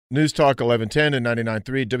News Talk 1110 and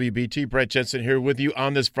 99.3 WBT. Brett Jensen here with you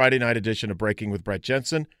on this Friday night edition of Breaking with Brett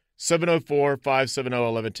Jensen.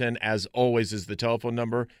 704-570-1110, as always, is the telephone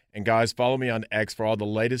number. And, guys, follow me on X for all the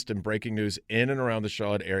latest and breaking news in and around the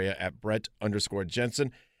Charlotte area at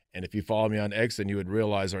Brett_Jensen. And if you follow me on X, then you would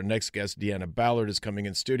realize our next guest, Deanna Ballard, is coming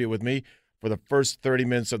in studio with me for the first 30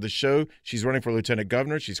 minutes of the show. She's running for lieutenant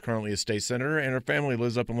governor. She's currently a state senator, and her family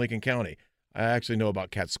lives up in Lincoln County. I actually know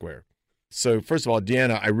about Cat Square. So, first of all,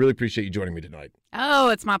 Deanna, I really appreciate you joining me tonight. Oh,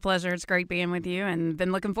 it's my pleasure. It's great being with you, and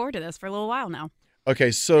been looking forward to this for a little while now.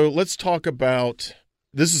 Okay, so let's talk about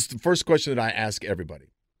 – this is the first question that I ask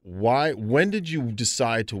everybody. When did you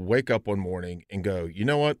decide to wake up one morning and go, you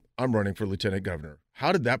know what, I'm running for lieutenant governor?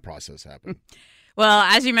 How did that process happen? Well,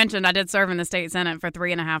 as you mentioned, I did serve in the state Senate for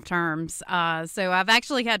 3.5 terms. So I've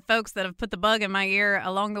actually had folks that have put the bug in my ear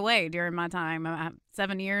along the way during my time. I have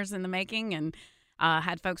 7 years in the making, and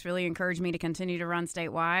had folks really encourage me to continue to run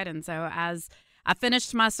statewide. And so as I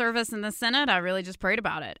finished my service in the Senate, I really just prayed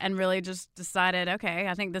about it and really just decided, okay,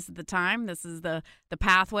 I think this is the time. This is the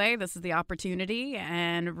pathway. This is the opportunity.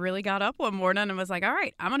 And really got up one morning and was like, all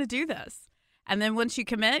right, I'm going to do this. And then once you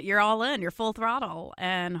commit, you're all in. You're full throttle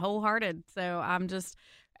and wholehearted. So I'm just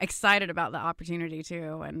excited about the opportunity,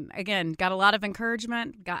 too. And, again, got a lot of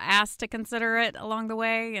encouragement, got asked to consider it along the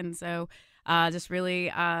way. And so just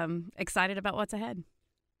really excited about what's ahead.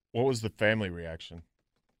 What was the family reaction?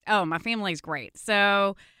 Oh, my family's great.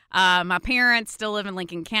 So my parents still live in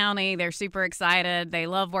Lincoln County. They're super excited. They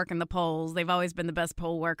love working the polls. They've always been the best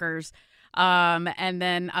poll workers. And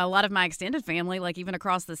then a lot of my extended family, like even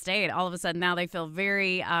across the state, all of a sudden now they feel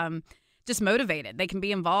very just motivated. They can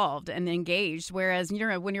be involved and engaged. Whereas,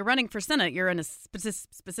 when you're running for Senate, you're in a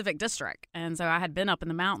specific district. And so I had been up in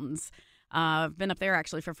the mountains. I've been up there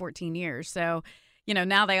actually for 14 years. So,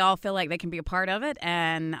 now they all feel like they can be a part of it.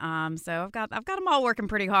 And so I've got them all working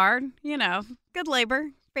pretty hard, good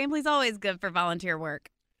labor. Family's always good for volunteer work.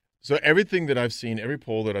 So everything that I've seen, every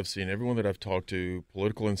poll that I've seen, everyone that I've talked to,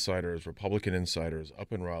 political insiders, Republican insiders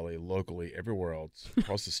up in Raleigh, locally, everywhere else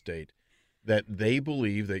across the state, that they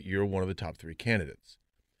believe that you're one of the top 3 candidates.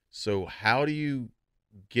 So how do you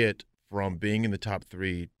get from being in the top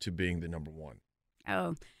 3 to being the number 1?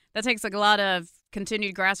 Oh, that takes a lot of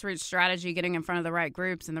continued grassroots strategy, getting in front of the right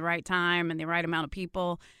groups in the right time and the right amount of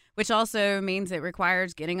people, which also means it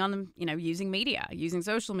requires getting on the, using media, using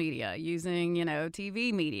social media, using,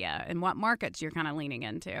 TV media, and what markets you're kind of leaning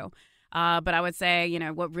into. But I would say,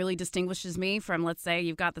 what really distinguishes me from, let's say,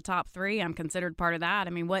 you've got the top 3, I'm considered part of that. I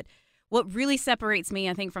mean, what really separates me,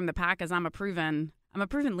 I think, from the pack is I'm a proven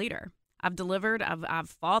leader. I've delivered. I've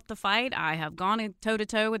fought the fight. I have gone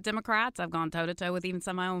toe-to-toe with Democrats. I've gone toe-to-toe with even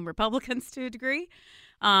some of my own Republicans to a degree.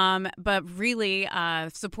 But really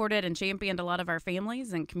supported and championed a lot of our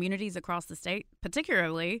families and communities across the state,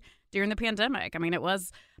 particularly during the pandemic. I mean, it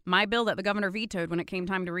was my bill that the governor vetoed when it came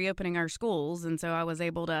time to reopening our schools. And so I was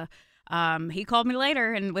able to he called me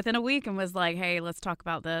later and within a week and was like, hey, let's talk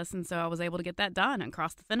about this. And so I was able to get that done and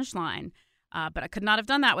cross the finish line. But I could not have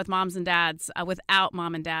done that with moms and dads, without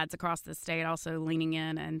mom and dads across the state also leaning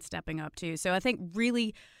in and stepping up too. So I think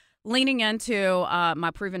really leaning into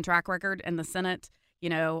my proven track record in the Senate,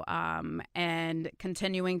 and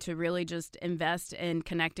continuing to really just invest in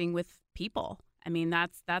connecting with people. I mean,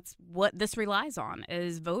 that's what this relies on,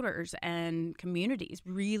 is voters and communities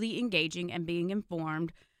really engaging and being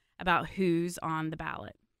informed about who's on the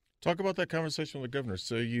ballot. Talk about that conversation with the governor.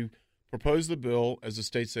 So you proposed the bill as a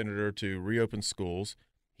state senator to reopen schools.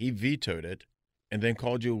 He vetoed it and then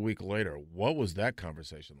called you a week later. What was that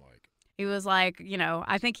conversation like? He was like,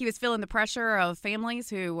 I think he was feeling the pressure of families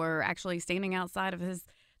who were actually standing outside of the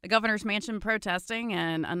governor's mansion protesting,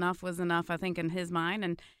 and enough was enough, I think, in his mind.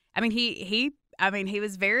 And I mean, he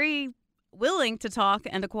was very willing to talk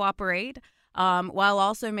and to cooperate, while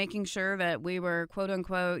also making sure that we were, quote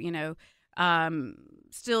unquote,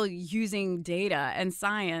 still using data and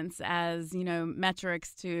science as,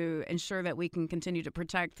 metrics to ensure that we can continue to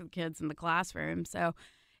protect the kids in the classroom. So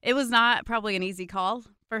it was not probably an easy call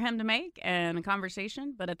for him to make and a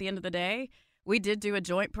conversation. But at the end of the day, we did do a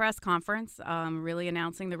joint press conference, really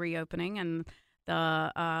announcing the reopening and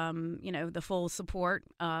the full support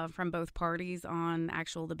from both parties on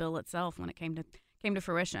the bill itself when it came to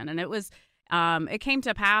fruition. And it came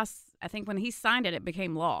to pass, I think when he signed it, it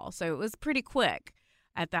became law. So it was pretty quick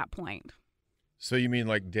at that point. So you mean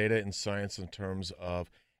like data and science in terms of,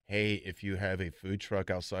 hey, if you have a food truck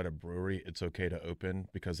outside a brewery, it's okay to open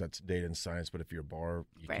because that's data and science, but if you're a bar,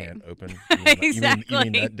 you can't open? Exactly.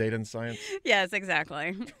 You mean that data and science? Yes,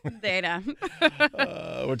 exactly. Data.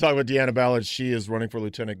 We're talking about Deanna Ballard. She is running for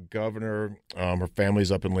lieutenant governor. Her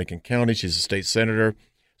family's up in Lincoln County. She's a state senator.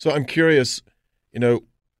 So I'm curious,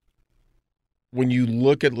 when you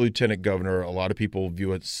look at lieutenant governor, a lot of people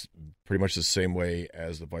view it pretty much the same way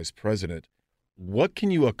as the vice president. What can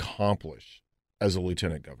you accomplish as a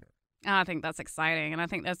lieutenant governor? I think that's exciting, and I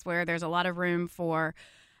think that's where there's a lot of room for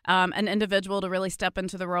an individual to really step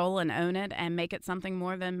into the role and own it and make it something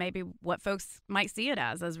more than maybe what folks might see it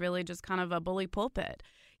as really just kind of a bully pulpit.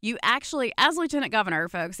 You actually, as lieutenant governor,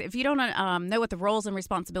 folks, if you don't know what the roles and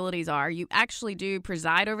responsibilities are, you actually do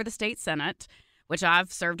preside over the state senate, which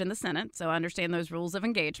I've served in the Senate, so I understand those rules of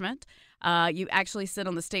engagement. You actually sit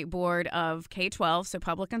on the state board of K-12, so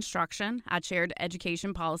public instruction. I chaired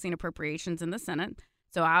education, policy, and appropriations in the Senate.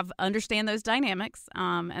 So I understand those dynamics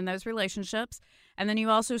and those relationships. And then you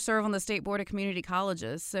also serve on the State Board of Community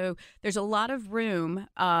Colleges. So there's a lot of room,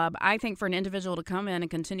 I think, for an individual to come in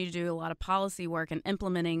and continue to do a lot of policy work and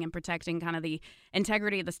implementing and protecting kind of the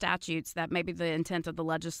integrity of the statutes that maybe the intent of the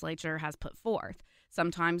legislature has put forth.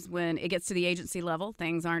 Sometimes when it gets to the agency level,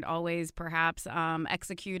 things aren't always perhaps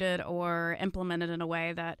executed or implemented in a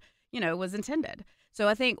way that, was intended. So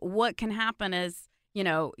I think what can happen is,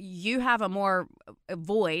 you have a more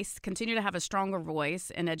voice, continue to have a stronger voice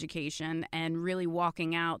in education and really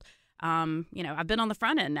walking out. I've been on the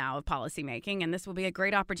front end now of policymaking, and this will be a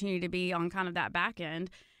great opportunity to be on kind of that back end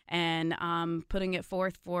and putting it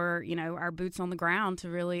forth for, our boots on the ground to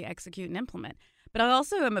really execute and implement. But I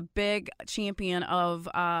also am a big champion of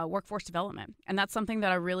workforce development, and that's something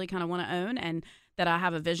that I really kind of want to own and that I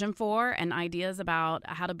have a vision for and ideas about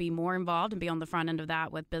how to be more involved and be on the front end of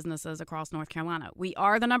that with businesses across North Carolina. We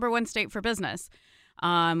are the #1 state for business,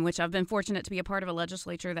 which I've been fortunate to be a part of a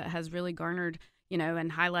legislature that has really garnered,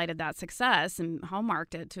 and highlighted that success and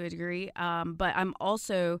hallmarked it to a degree. But I'm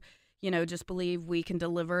also, just believe we can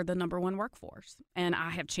deliver the #1 workforce. And I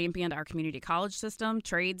have championed our community college system,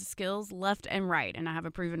 trades, skills, left and right. And I have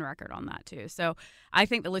a proven record on that, too. So I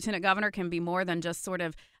think the lieutenant governor can be more than just sort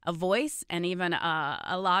of a voice and even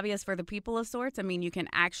a lobbyist for the people of sorts. I mean, you can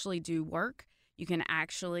actually do work. You can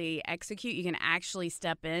actually execute. You can actually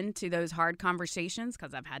step into those hard conversations,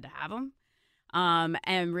 because I've had to have them,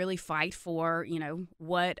 and really fight for,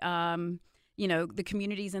 what the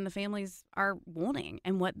communities and the families are wanting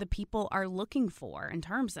and what the people are looking for in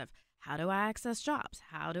terms of how do I access jobs?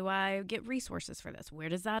 How do I get resources for this? Where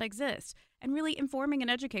does that exist? And really informing and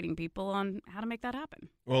educating people on how to make that happen.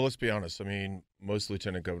 Well, let's be honest. I mean, most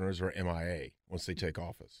lieutenant governors are MIA once they take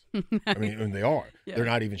office. I mean, and they are. Yeah. They're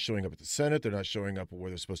not even showing up at the Senate. They're not showing up where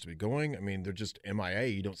they're supposed to be going. I mean, they're just MIA.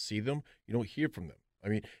 You don't see them. You don't hear from them. I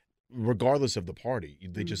mean, regardless of the party,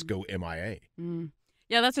 they just go MIA. Mm.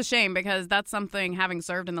 Yeah, that's a shame, because that's something, having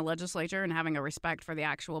served in the legislature and having a respect for the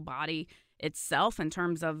actual body itself in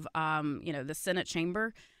terms of, the Senate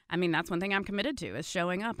chamber. I mean, that's one thing I'm committed to, is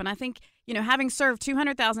showing up. And I think, having served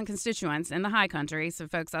 200,000 constituents in the high country, so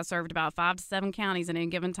folks, I served about 5 to 7 counties at any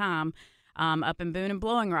given time, up in Boone and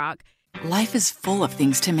Blowing Rock. Life is full of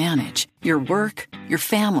things to manage: your work, your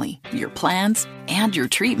family, your plans, and your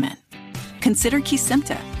treatment. Consider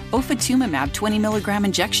Kesimpta, ofatumumab 20 milligram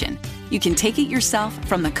injection. You can take it yourself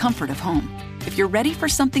from the comfort of home. If you're ready for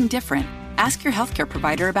something different, ask your healthcare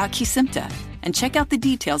provider about Kesimpta and check out the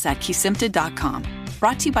details at kesimpta.com.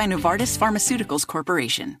 Brought to you by Novartis Pharmaceuticals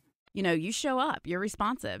Corporation. You show up, you're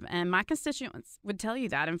responsive, and my constituents would tell you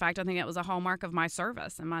that. In fact, I think it was a hallmark of my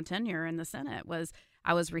service and my tenure in the Senate was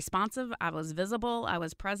I was responsive, I was visible, I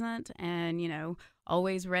was present, and,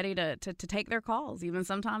 always ready to take their calls, even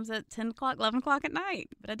sometimes at 10 o'clock, 11 o'clock at night.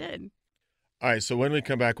 But I did. All right, so when we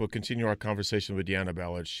come back, we'll continue our conversation with Deanna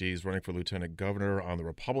Ballard. She's running for lieutenant governor on the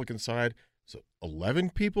Republican side. So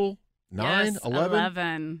 11 people? 9? Yes,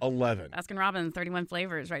 11? 11. Baskin-Robbins, 31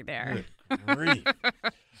 flavors right there. Great.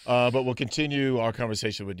 But we'll continue our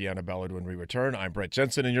conversation with Deanna Ballard when we return. I'm Brett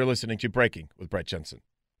Jensen, and you're listening to Breaking with Brett Jensen.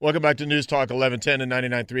 Welcome back to News Talk 1110 and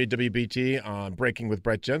 99.3 WBT on Breaking with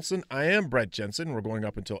Brett Jensen. I am Brett Jensen. We're going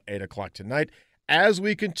up until 8 o'clock tonight as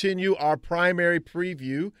we continue our primary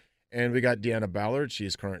preview. And we got Deanna Ballard.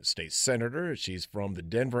 She's current state senator. She's from the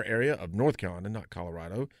Denver area of North Carolina, not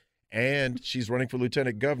Colorado. And she's running for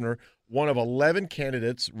lieutenant governor, one of 11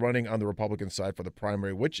 candidates running on the Republican side for the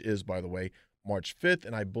primary, which is, by the way, March 5th.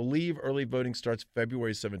 And I believe early voting starts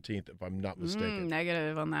February 17th, if I'm not mistaken.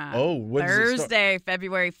 Negative on that. Oh, when Thursday,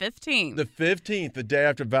 February 15th. The 15th, the day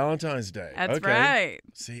after Valentine's Day. That's right.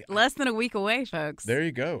 See, less than a week away, folks. There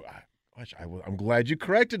you go. I'm glad you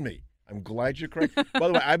corrected me. I'm glad you're correct. By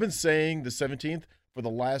the way, I've been saying the 17th for the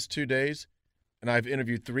last 2 days, and I've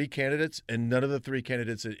interviewed 3 candidates, and none of the 3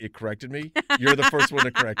 candidates it corrected me. You're the first one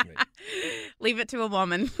to correct me. Leave it to a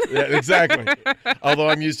woman. Yeah, exactly. Although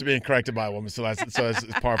I'm used to being corrected by a woman, so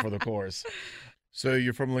it's par for the course. So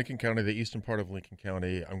you're from Lincoln County, the eastern part of Lincoln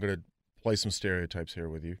County. I'm going to play some stereotypes here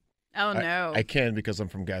with you. Oh, no. I can because I'm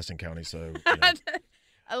from Gaston County, so. You know.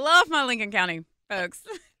 I love my Lincoln County folks.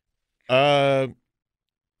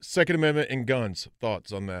 Second Amendment and guns.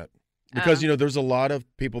 Thoughts on that? Because there's a lot of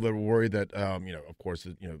people that are worried that of course,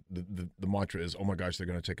 the mantra is, oh my gosh, they're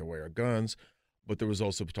going to take away our guns, but there was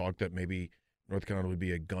also talk that maybe North Carolina would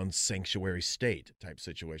be a gun sanctuary state type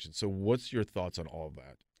situation. So, what's your thoughts on all of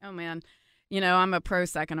that? Oh man, I'm a pro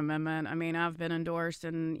Second Amendment. I mean, I've been endorsed by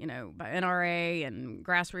NRA and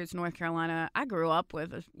grassroots North Carolina. I grew up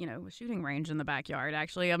with a shooting range in the backyard.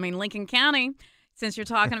 Actually, I mean Lincoln County. Since you're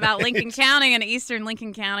talking about Lincoln County and Eastern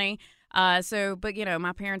Lincoln County. But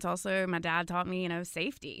my parents also, my dad taught me,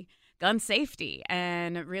 safety, gun safety,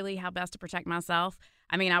 and really how best to protect myself.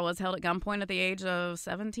 I mean, I was held at gunpoint at the age of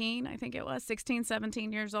 17, I think it was, 16,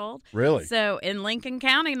 17 years old. Really? So in Lincoln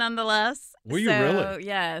County, nonetheless. Were you really?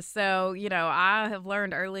 Yeah. So, I have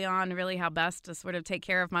learned early on really how best to sort of take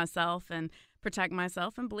care of myself and protect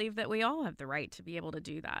myself and believe that we all have the right to be able to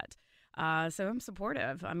do that. So I'm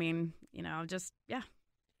supportive. I mean, yeah.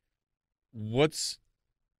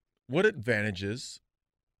 What advantages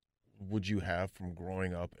would you have from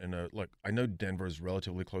growing up in I know Denver is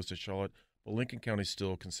relatively close to Charlotte, but Lincoln County is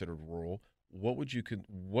still considered rural.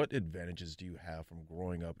 What advantages do you have from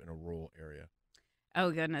growing up in a rural area?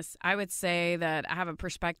 Oh, goodness. I would say that I have a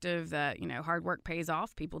perspective that, hard work pays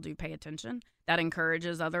off. People do pay attention. That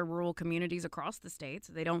encourages other rural communities across the state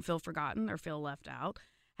so they don't feel forgotten or feel left out.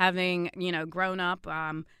 Having, grown up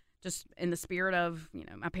just in the spirit of,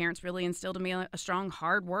 my parents really instilled in me a strong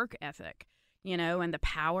hard work ethic, and the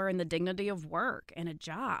power and the dignity of work and a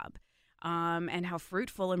job, and how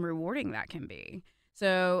fruitful and rewarding that can be.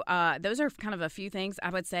 So those are kind of a few things. I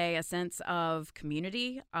would say a sense of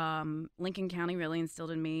community. Lincoln County really instilled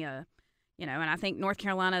in me and I think North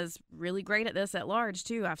Carolina is really great at this at large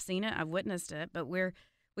too. I've seen it, I've witnessed it, but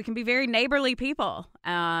we can be very neighborly people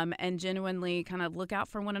and genuinely kind of look out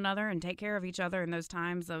for one another and take care of each other in those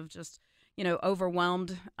times of just,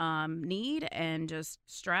 overwhelmed need and just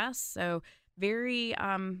stress. So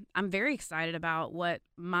I'm very excited about what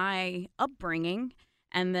my upbringing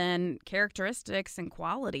and then characteristics and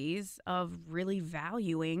qualities of really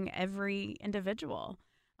valuing every individual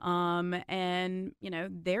and,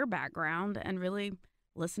 their background and really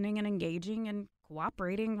listening and engaging and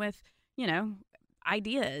cooperating with,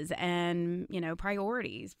 ideas and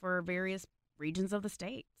priorities for various regions of the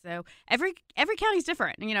state. So every county's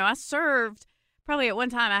different. I served probably at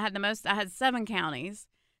one time I had 7 counties.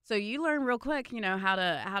 So you learn real quick, how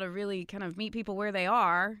to really kind of meet people where they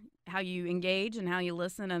are, how you engage and how you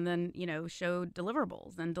listen, and then show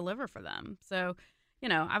deliverables and deliver for them. So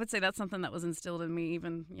I would say that's something that was instilled in me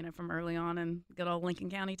even from early on in good old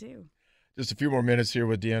Lincoln County too. Just a few more minutes here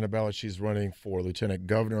with Deanna Ballard. She's running for lieutenant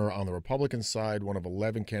governor on the Republican side, one of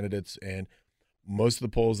 11 candidates. And most of the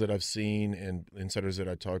polls that I've seen and insiders that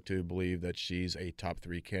I talked to believe that she's a top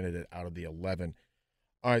 3 candidate out of the 11.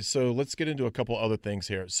 All right, so let's get into a couple other things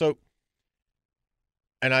here. So,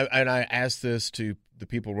 and I asked this to the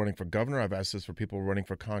people running for governor. I've asked this for people running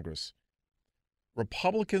for Congress.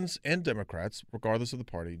 Republicans and Democrats, regardless of the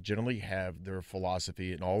party, generally have their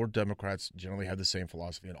philosophy, and all Democrats generally have the same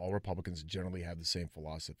philosophy, and all Republicans generally have the same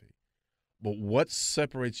philosophy. But what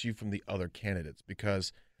separates you from the other candidates?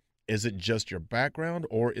 Because is it just your background,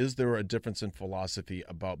 or is there a difference in philosophy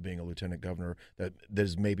about being a lieutenant governor that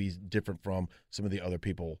is maybe different from some of the other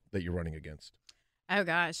people that you're running against? Oh,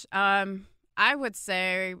 gosh. I would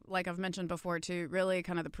say, like I've mentioned before, too, really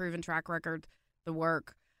kind of the proven track record, the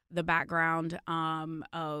work, the background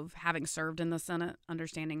of having served in the Senate,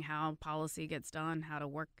 understanding how policy gets done, how to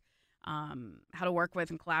work with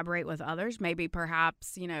and collaborate with others. Maybe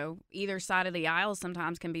perhaps, either side of the aisle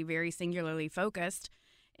sometimes can be very singularly focused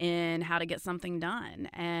in how to get something done.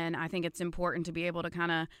 And I think it's important to be able to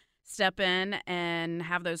kind of step in and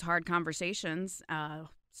have those hard conversations,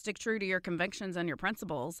 stick true to your convictions and your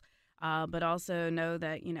principles, but also know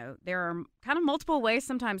that, there are kind of multiple ways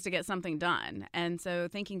sometimes to get something done. And so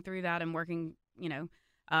thinking through that and working,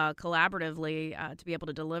 collaboratively to be able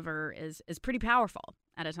to deliver is pretty powerful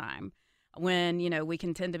at a time when, we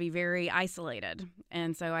can tend to be very isolated.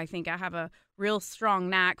 And so I think I have a real strong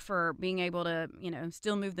knack for being able to,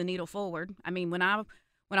 still move the needle forward. I mean, when I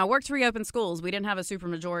worked to reopen schools, we didn't have a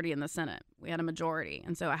supermajority in the Senate. We had a majority.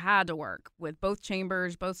 And so I had to work with both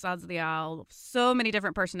chambers, both sides of the aisle, so many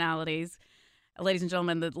different personalities. Ladies and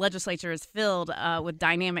gentlemen, the legislature is filled with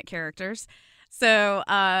dynamic characters. So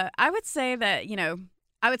I would say that,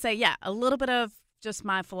 a little bit of just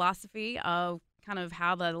my philosophy of kind of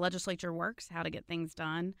how the legislature works, how to get things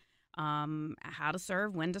done, how to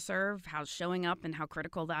serve, when to serve, how showing up and how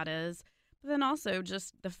critical that is. But then also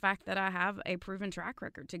just the fact that I have a proven track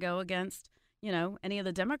record to go against, any of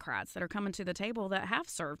the Democrats that are coming to the table that have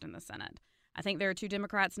served in the Senate. I think there are 2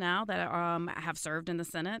 Democrats now that have served in the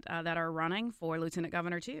Senate that are running for lieutenant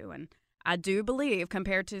governor too. And I do believe,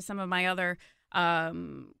 compared to some of my other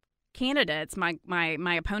candidates, my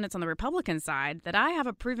opponents on the Republican side, that I have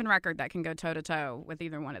a proven record that can go toe-to-toe with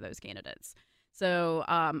either one of those candidates. So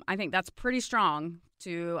I think that's pretty strong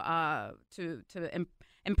to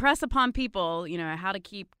impress upon people, how to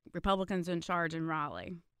keep Republicans in charge in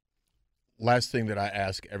Raleigh. Last thing that I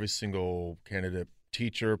ask every single candidate,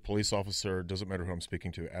 teacher, police officer, doesn't matter who I'm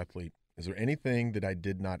speaking to, athlete, is there anything that I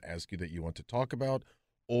did not ask you that you want to talk about,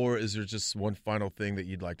 or is there just one final thing that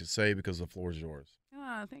you'd like to say, because the floor is yours?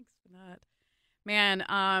 Oh, thanks for that. Man,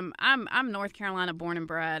 I'm North Carolina born and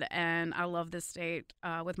bred, and I love this state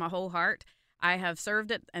with my whole heart. I have served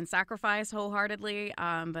it and sacrificed wholeheartedly,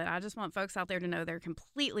 but I just want folks out there to know they're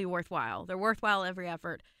completely worthwhile. They're worthwhile every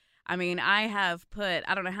effort. I mean, I have put,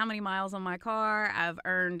 I don't know how many miles on my car. I've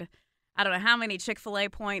earned, I don't know how many Chick-fil-A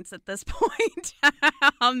points at this point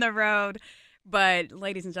on the road. But,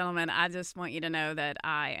 ladies and gentlemen, I just want you to know that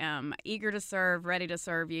I am eager to serve, ready to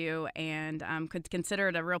serve you, and could consider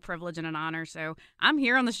it a real privilege and an honor. So I'm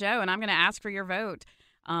here on the show, and I'm going to ask for your vote,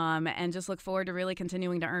 and just look forward to really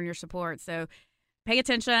continuing to earn your support. So pay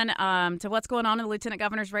attention to what's going on in the lieutenant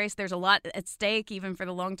governor's race. There's a lot at stake, even for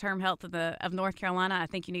the long-term health of North Carolina. I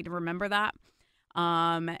think you need to remember that.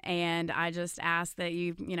 And I just ask that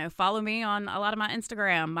you follow me on a lot of my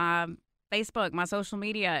Instagram, my Facebook, my social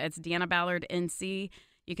media. It's Deanna Ballard NC.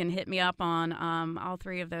 You can hit me up on all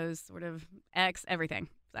 3 of those, sort of X, everything.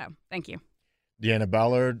 So thank you. Deanna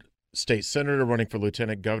Ballard, state senator, running for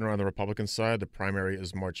lieutenant governor on the Republican side. The primary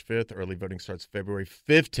is March 5th. Early voting starts February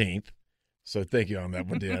 15th. So thank you on that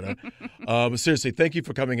one, Deanna. Seriously, thank you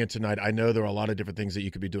for coming in tonight. I know there are a lot of different things that you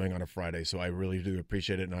could be doing on a Friday, so I really do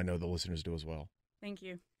appreciate it, and I know the listeners do as well. Thank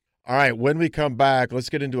you. All right, when we come back, let's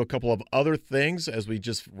get into a couple of other things as we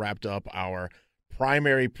just wrapped up our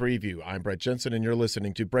primary preview. I'm Brett Jensen, and you're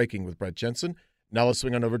listening to Breaking with Brett Jensen. Now let's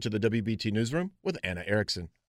swing on over to the WBT Newsroom with Anna Erickson.